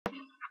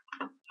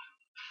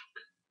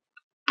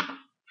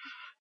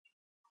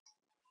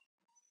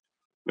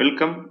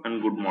Welcome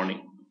and good morning.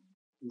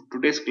 In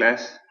today's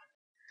class,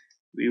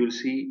 we will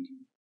see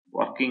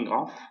working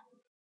of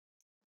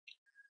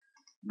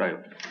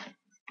diode.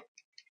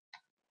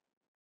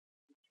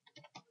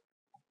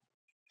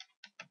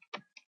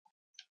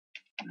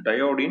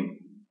 Diode in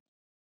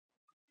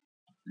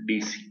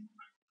DC.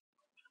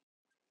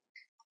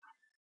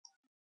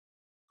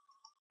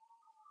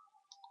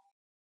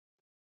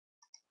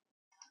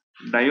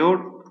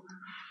 Diode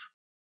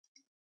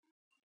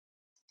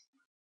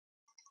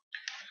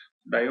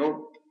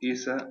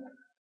is a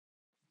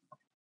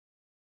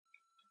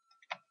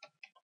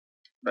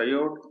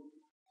diode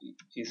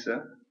is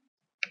a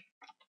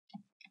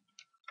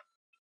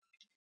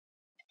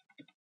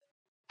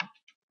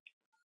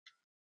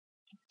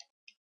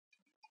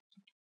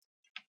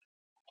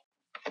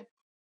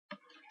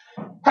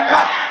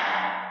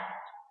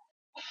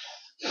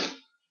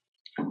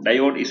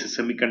diode is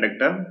a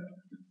semiconductor.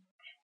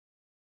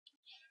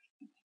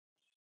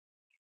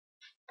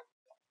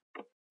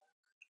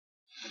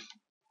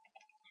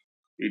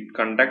 It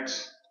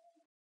conducts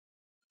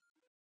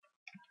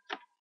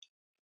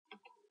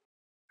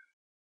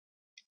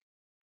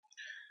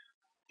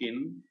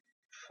in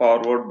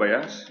forward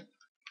bias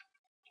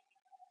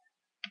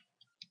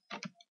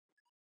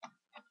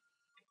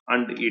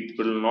and it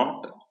will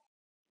not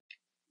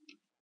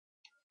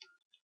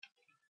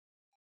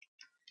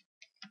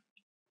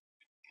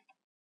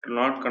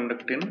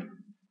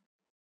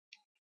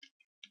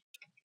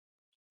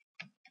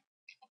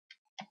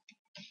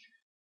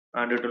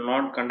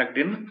conduct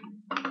in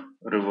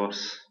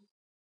reverse.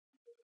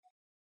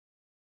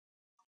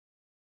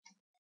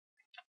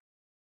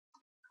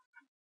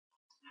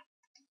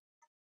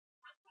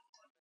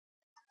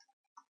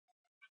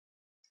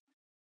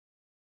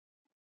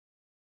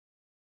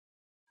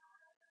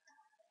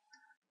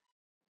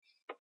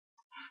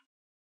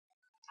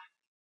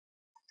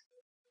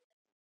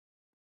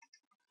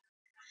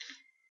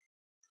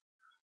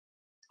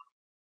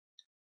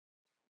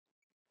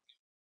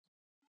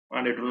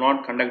 And it will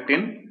not conduct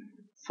in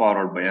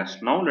forward bias.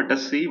 Now let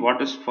us see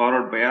what is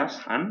forward bias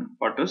and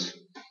what is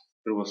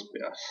reverse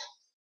bias.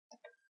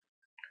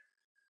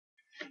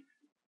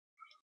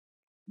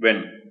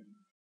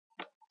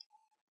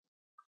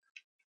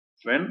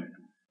 When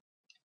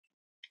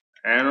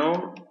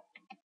anode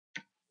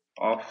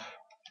of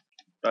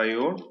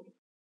diode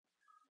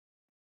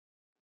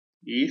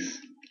is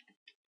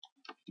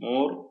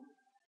more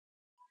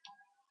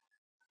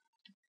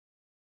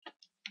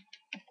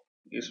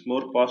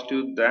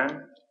positive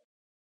than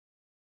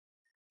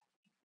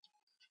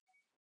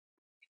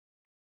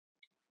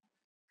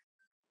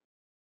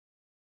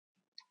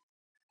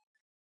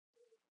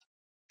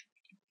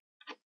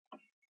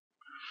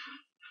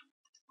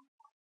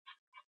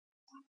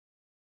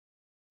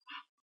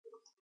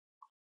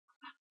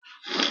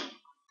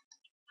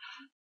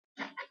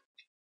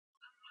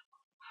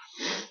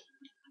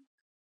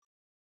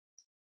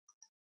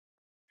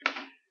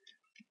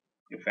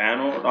if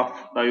anode of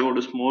diode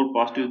is more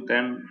positive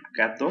than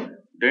cathode,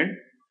 then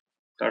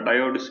the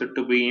diode is said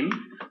to be in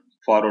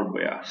forward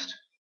biased.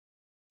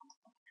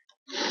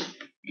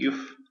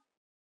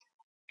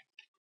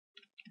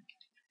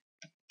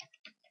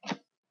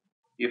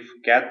 If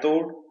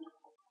cathode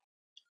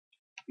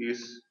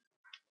is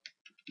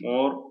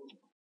more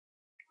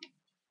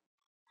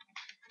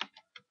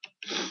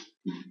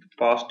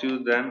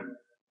positive than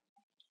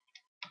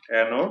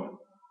anode,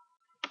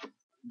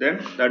 then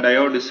the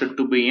diode is said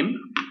to be in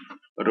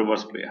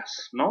reverse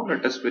bias. Now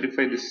let us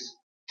verify this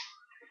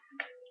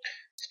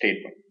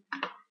statement.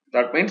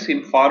 That means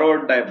in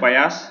forward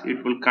bias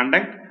it will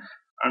conduct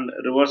and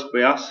reverse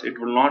bias it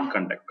will not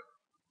conduct.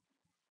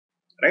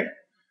 Right?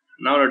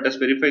 Now let us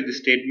verify this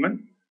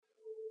statement.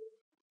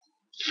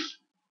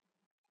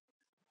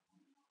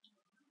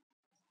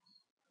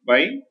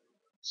 By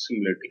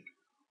simulating.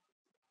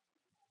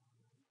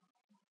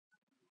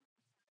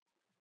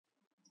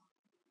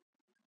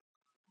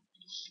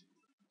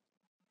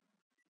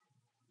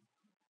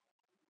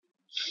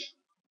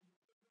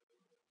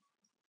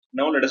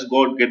 Now let us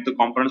go and get the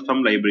components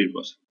from library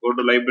browser. Go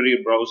to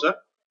library browser.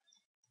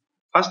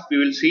 First we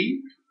will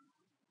see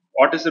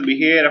what is the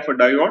behavior of a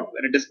diode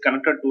when it is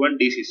connected to a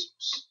DC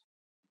source.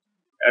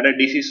 Add a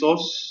DC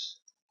source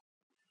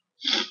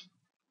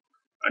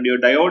and your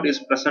diode is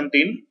present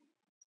in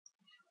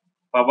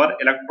power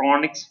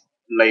electronics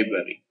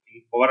library.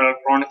 In power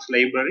electronics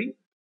library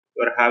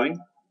you are having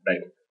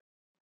diode.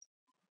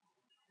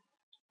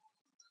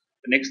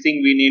 The next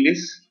thing we need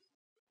is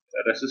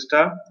a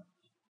resistor,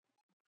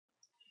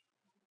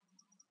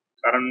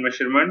 current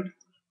measurement,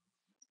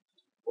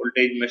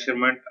 voltage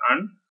measurement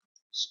and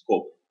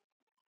scope.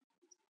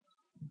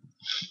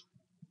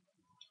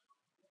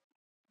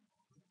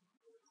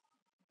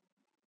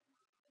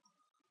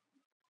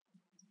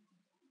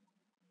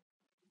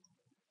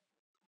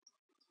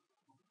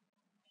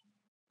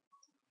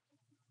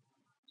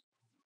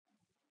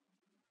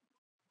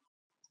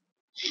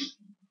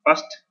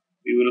 First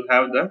we will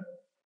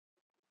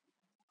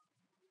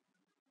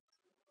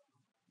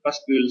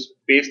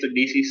paste the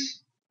DC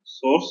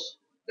source,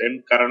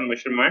 then current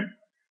measurement,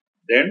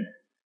 then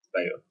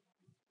diode.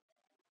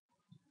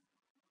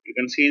 You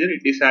can see that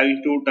it is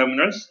having two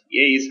terminals.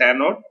 A is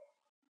anode,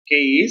 K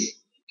is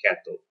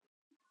cathode.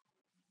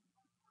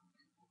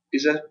 It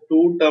is a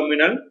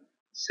two-terminal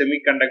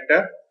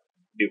semiconductor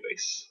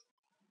device.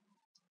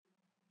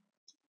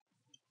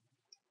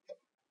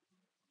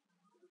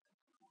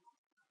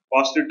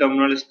 Positive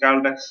terminal is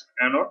called as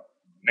anode,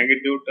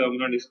 negative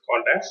terminal is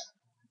called as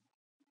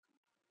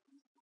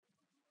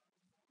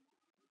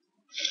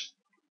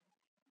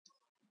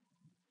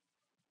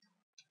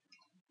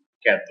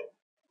cathode.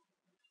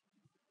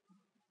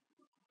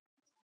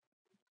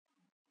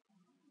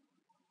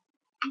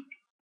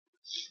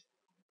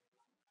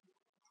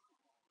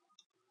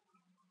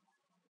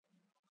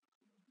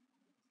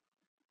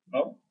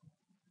 Now,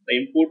 the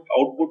input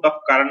output of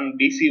current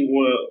DC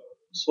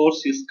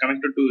source is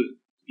connected to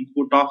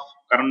input of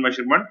current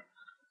measurement.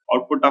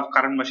 Output of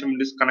current measurement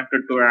is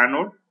connected to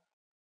anode.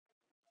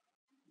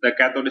 The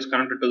cathode is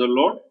connected to the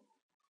load.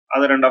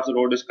 Other end of the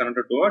load is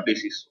connected to a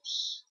DC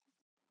source.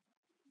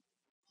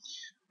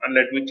 And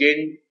let me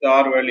change the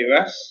R value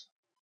as.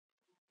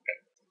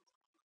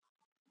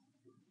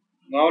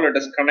 Now let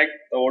us connect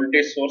the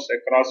voltage source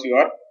across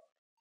your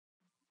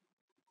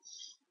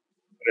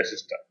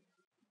resistor.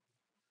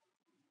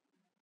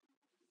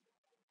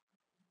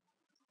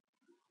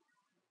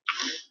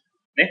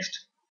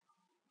 Next,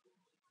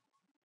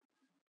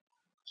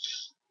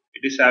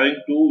 it is having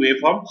two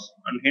waveforms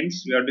and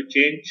hence we have to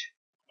change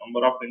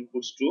number of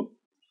inputs to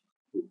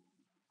 2.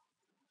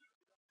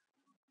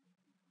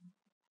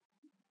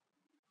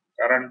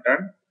 Current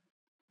and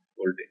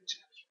voltage.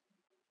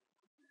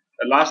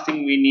 The last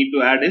thing we need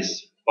to add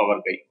is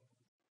power gain.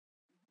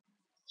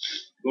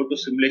 Go to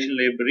simulation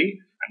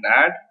library and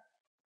add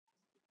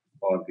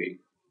power gain.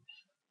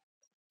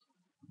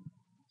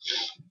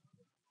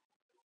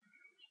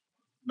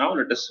 Now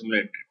let us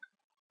simulate it.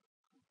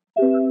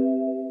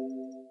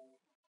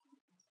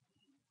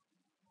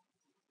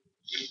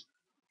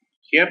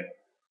 Here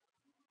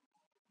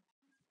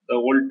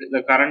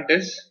the current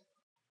is.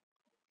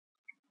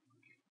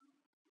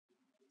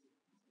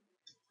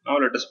 Now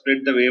let us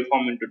split the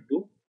waveform into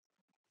 2.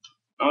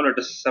 Now let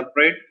us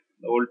separate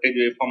the voltage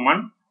waveform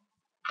and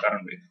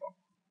current waveform.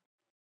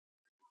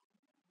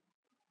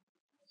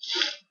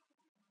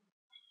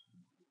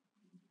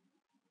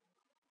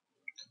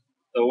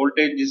 The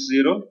voltage is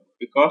 0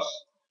 because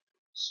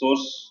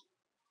source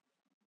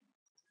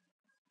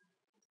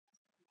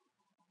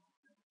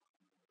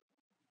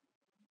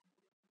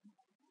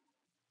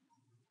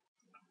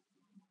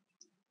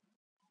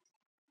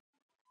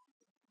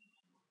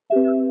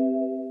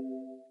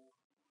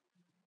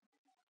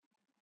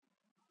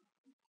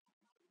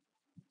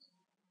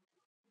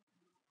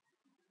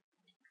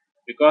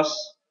because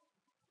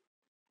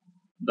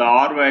the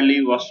R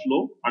value was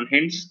low and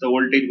hence the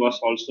voltage was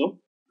also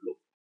low.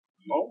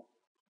 Now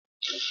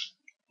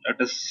that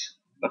is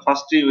the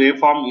first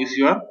waveform is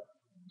your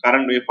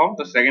current waveform,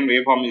 the second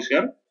waveform is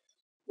your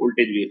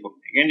voltage waveform.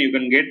 Again you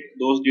can get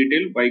those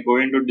details by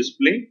going to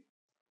display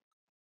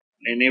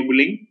and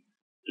enabling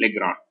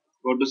Lagrange.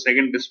 Go to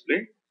second display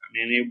and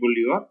enable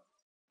your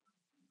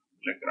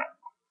Lagrange.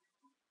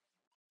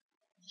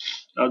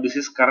 Now this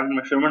is current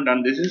measurement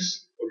and this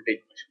is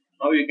voltage measurement.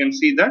 Now you can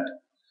see that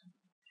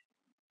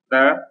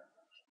the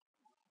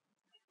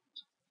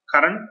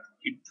current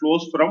it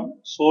flows from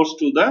source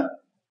to the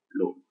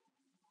load.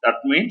 That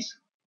means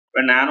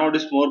when anode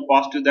is more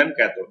positive than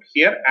cathode.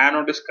 Here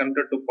anode is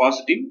connected to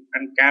positive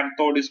and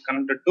cathode is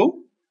connected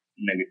to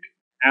negative.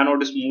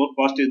 Anode is more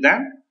positive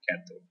than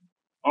cathode.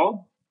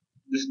 Now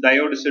this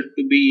diode is said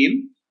to be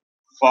in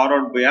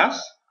forward bias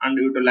and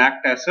it will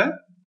act as a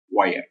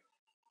wire.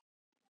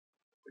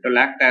 It will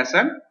act as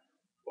a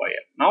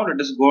wire. Now let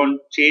us go and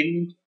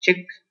check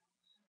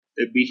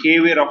the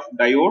behavior of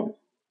diode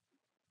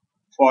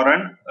for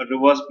a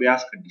reverse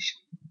bias condition.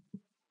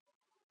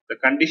 The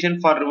condition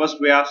for reverse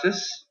bias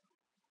is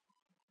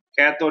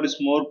cathode is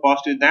more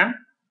positive than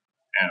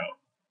anode.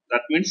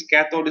 That means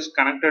cathode is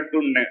connected to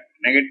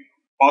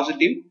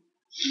positive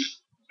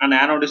and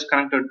anode is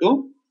connected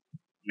to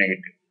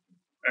negative.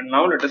 And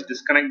now let us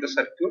disconnect the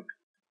circuit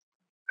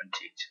and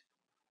change.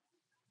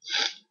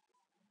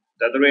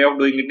 The other way of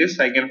doing it is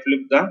I can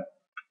flip the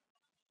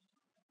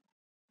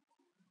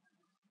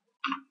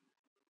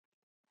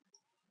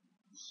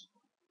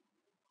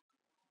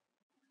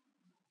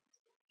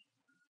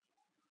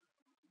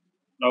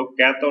now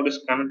cathode is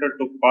connected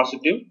to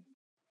positive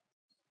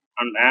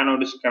and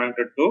anode is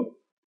connected to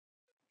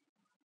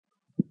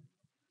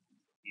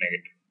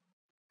negative.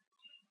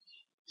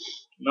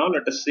 Now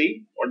let us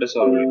see what is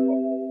our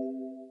waveform.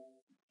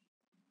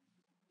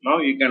 Now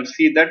you can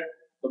see that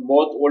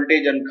both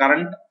voltage and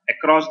current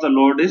across the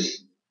load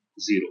is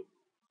 0.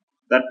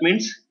 That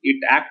means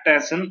it acts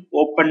as an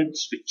open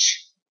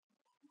switch.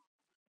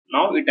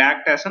 Now it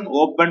acts as an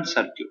open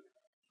circuit.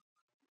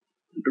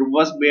 In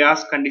reverse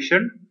bias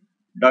condition,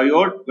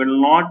 diode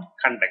will not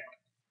conduct.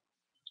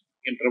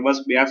 In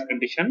reverse bias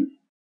condition,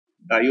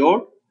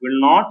 diode will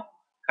not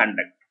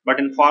conduct. But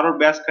in forward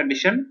bias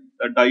condition,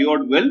 the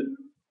diode will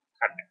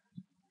conduct.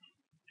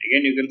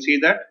 Again you can see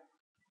that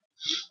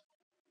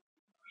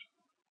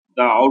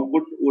the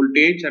output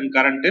voltage and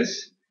current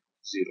is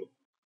 0.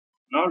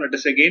 Now let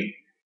us again,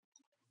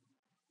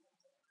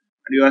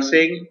 and you are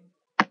saying,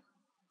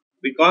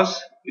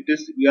 because it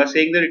is, we are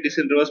saying that it is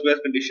in reverse bias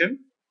condition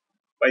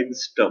by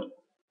this term.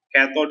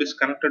 Cathode is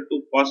connected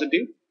to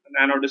positive and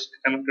anode is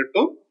connected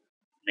to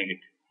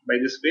negative. By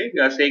this way, we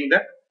are saying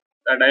that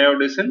the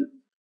diode is in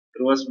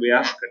reverse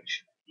bias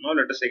condition. Now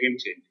let us again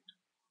change it.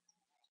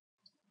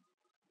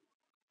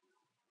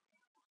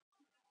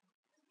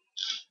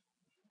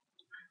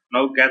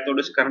 Now cathode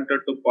is connected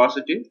to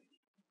positive,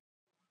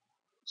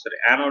 sorry,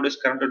 anode is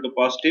connected to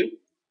positive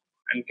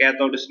and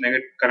cathode is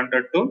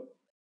connected to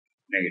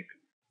negative.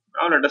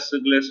 Now let us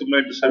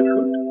simulate the circuit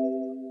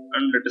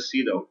and let us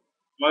see the output.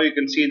 Now you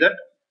can see that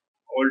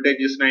voltage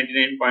is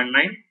 99.9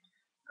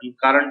 and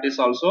current is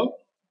also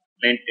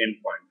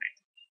 99.9.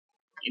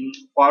 In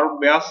forward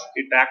bias,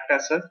 it acts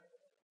as a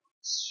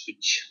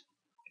switch.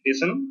 It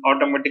is an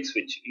automatic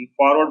switch. In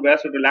forward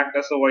bias, it will act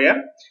as a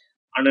wire,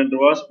 and in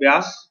reverse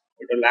bias,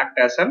 it will act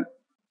as an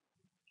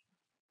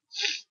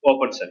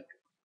open circuit.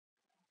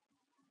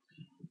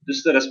 This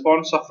is the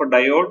response of a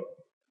diode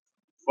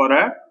for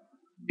a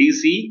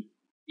DC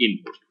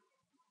input.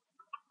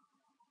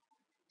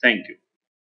 Thank you.